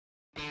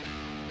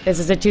This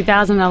is a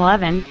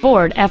 2011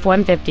 Ford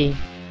F-150.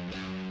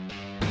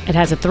 It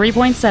has a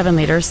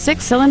 3.7-liter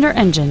 6-cylinder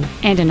engine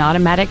and an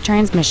automatic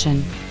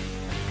transmission.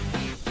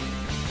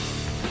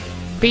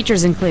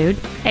 Features include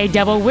a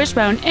double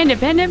wishbone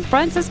independent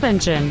front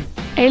suspension,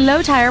 a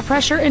low tire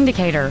pressure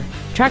indicator,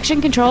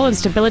 traction control and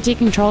stability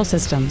control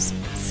systems,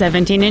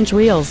 17-inch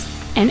wheels,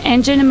 an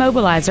engine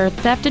immobilizer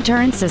theft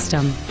deterrent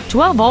system,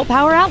 12-volt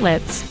power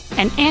outlets,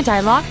 an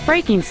anti-lock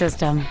braking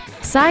system,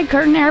 side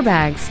curtain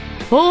airbags,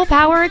 full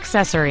power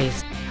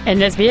accessories,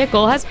 and this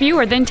vehicle has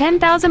fewer than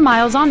 10,000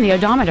 miles on the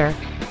odometer.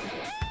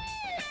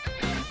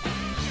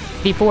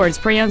 The Ford's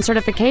pre-owned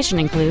certification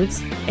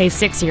includes a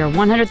 6-year,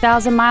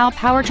 100,000-mile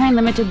powertrain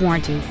limited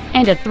warranty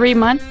and a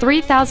 3-month,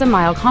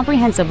 3,000-mile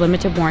comprehensive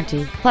limited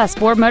warranty, plus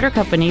Ford Motor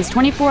Company's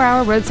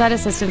 24-hour roadside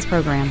assistance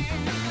program.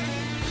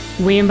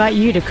 We invite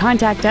you to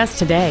contact us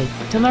today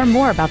to learn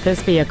more about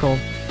this vehicle.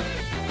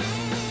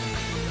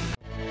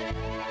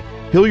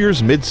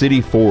 Hillyer's Mid-City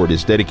Ford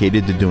is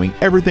dedicated to doing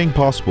everything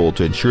possible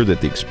to ensure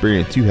that the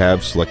experience you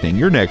have selecting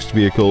your next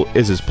vehicle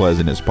is as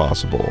pleasant as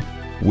possible.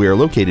 We are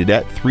located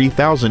at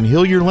 3000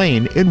 Hillier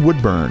Lane in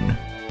Woodburn.